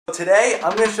today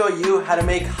I'm going to show you how to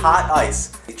make hot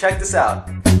ice. Check this out.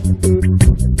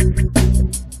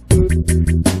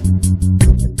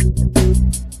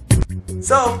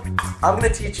 So, I'm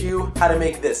going to teach you how to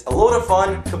make this. A load of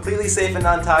fun, completely safe and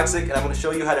non-toxic, and I'm going to show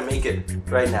you how to make it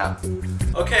right now.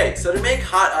 Okay, so to make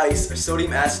hot ice or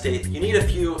sodium acetate, you need a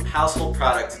few household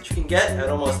products that you can get at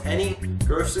almost any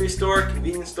grocery store,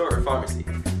 convenience store, or pharmacy.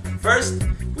 First,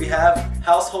 we have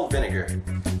household vinegar,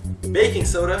 baking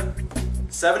soda,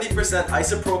 70%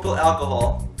 isopropyl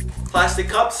alcohol, plastic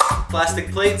cups,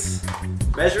 plastic plates,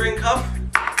 measuring cup,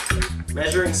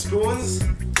 measuring spoons,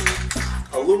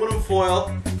 aluminum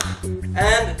foil,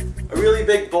 and a really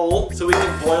big bowl so we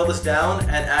can boil this down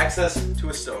and access to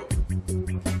a stove.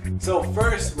 So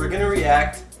first, we're going to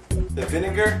react the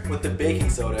vinegar with the baking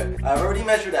soda. I've already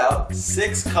measured out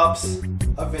 6 cups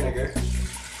of vinegar.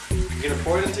 You're going to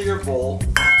pour it into your bowl,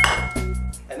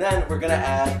 and then we're going to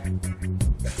add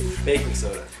baking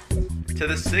soda. To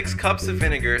the 6 cups of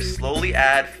vinegar, slowly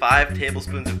add 5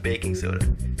 tablespoons of baking soda.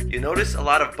 You notice a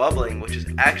lot of bubbling, which is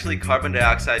actually carbon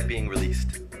dioxide being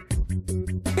released.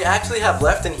 What we actually have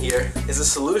left in here is a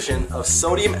solution of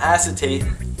sodium acetate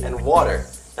and water.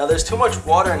 Now there's too much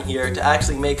water in here to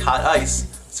actually make hot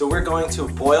ice, so we're going to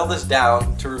boil this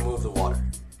down to remove the water.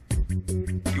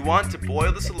 You want to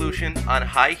boil the solution on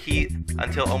high heat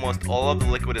until almost all of the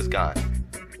liquid is gone.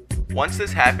 Once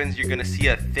this happens, you're going to see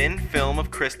a thin film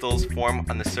of crystals form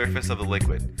on the surface of the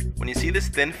liquid. When you see this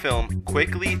thin film,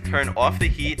 quickly turn off the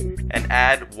heat and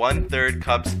add 1/3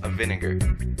 cups of vinegar.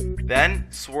 Then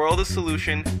swirl the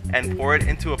solution and pour it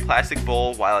into a plastic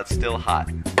bowl while it's still hot.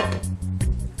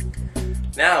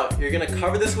 Now you're going to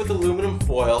cover this with aluminum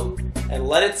foil and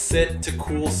let it sit to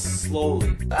cool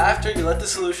slowly. After you let the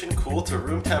solution cool to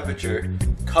room temperature,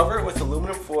 cover it with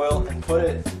aluminum foil and put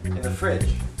it in the fridge.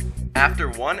 After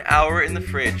 1 hour in the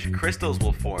fridge, crystals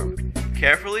will form.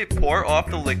 Carefully pour off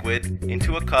the liquid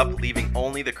into a cup, leaving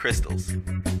only the crystals.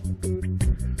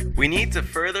 We need to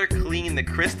further clean the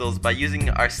crystals by using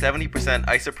our 70%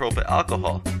 isopropyl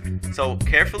alcohol. So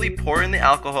carefully pour in the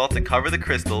alcohol to cover the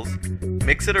crystals,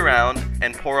 mix it around,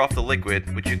 and pour off the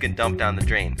liquid, which you can dump down the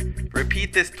drain.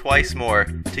 Repeat this twice more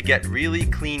to get really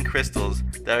clean crystals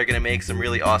that are going to make some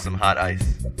really awesome hot ice.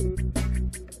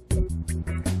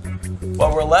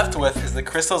 What we're left with is the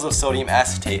crystals of sodium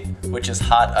acetate, which is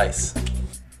hot ice.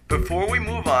 Before we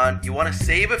move on, you want to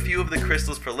save a few of the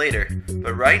crystals for later,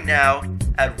 but right now,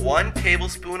 add 1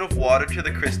 tablespoon of water to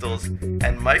the crystals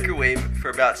and microwave for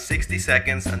about 60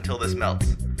 seconds until this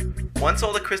melts. Once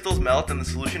all the crystals melt and the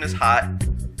solution is hot,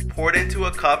 pour it into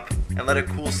a cup and let it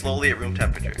cool slowly at room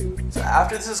temperature. So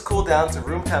after this is cooled down to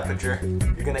room temperature,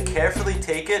 you're going to carefully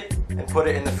take it and put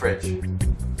it in the fridge.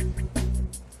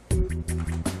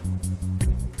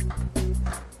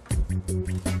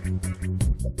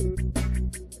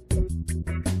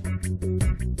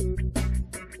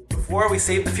 Before we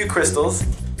save the few crystals,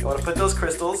 you want to put those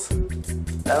crystals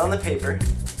down on the paper.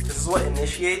 This is what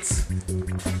initiates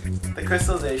the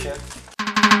crystallization.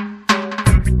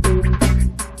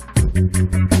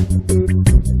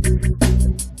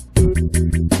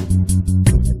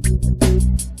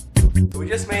 We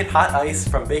just made hot ice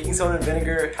from baking soda and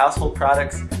vinegar, household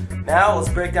products. Now let's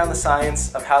break down the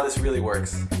science of how this really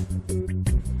works.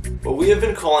 What we have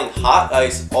been calling hot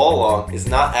ice all along is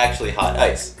not actually hot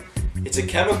ice. It's a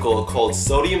chemical called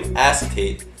sodium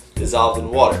acetate dissolved in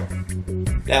water.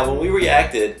 Now when we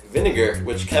reacted vinegar,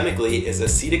 which chemically is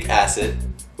acetic acid,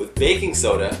 with baking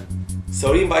soda,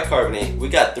 sodium bicarbonate, we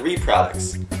got 3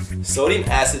 products: sodium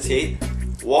acetate,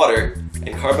 water,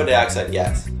 and carbon dioxide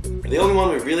gas. The only one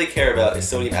we really care about is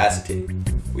sodium acetate.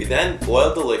 We then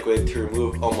boiled the liquid to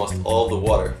remove almost all the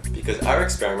water, because our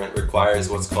experiment requires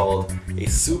what's called a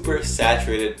super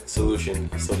saturated solution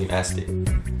of sodium acetate.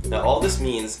 Now all this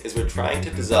means is we're trying to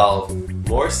dissolve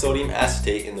more sodium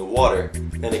acetate in the water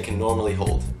than it can normally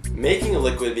hold. Making a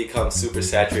liquid become super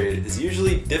saturated is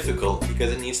usually difficult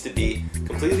because it needs to be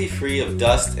completely free of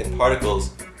dust and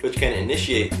particles, which can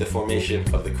initiate the formation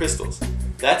of the crystals.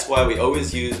 That's why we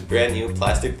always use brand new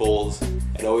plastic bowls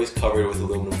and always cover it with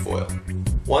aluminum foil.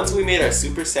 Once we made our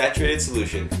super saturated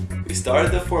solution, we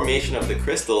started the formation of the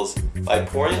crystals by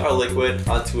pouring our liquid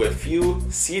onto a few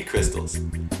seed crystals.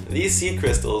 These seed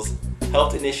crystals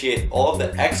helped initiate all of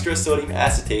the extra sodium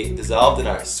acetate dissolved in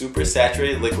our super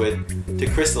saturated liquid to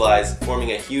crystallize,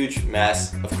 forming a huge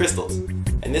mass of crystals.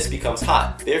 And this becomes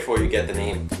hot, therefore you get the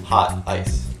name hot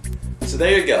ice. So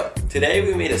there you go. Today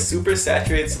we made a super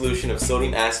saturated solution of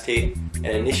sodium acetate and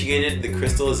initiated the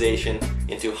crystallization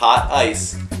into hot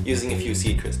ice using a few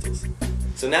seed crystals.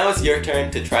 So now it's your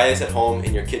turn to try this at home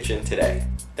in your kitchen today.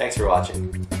 Thanks for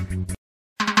watching.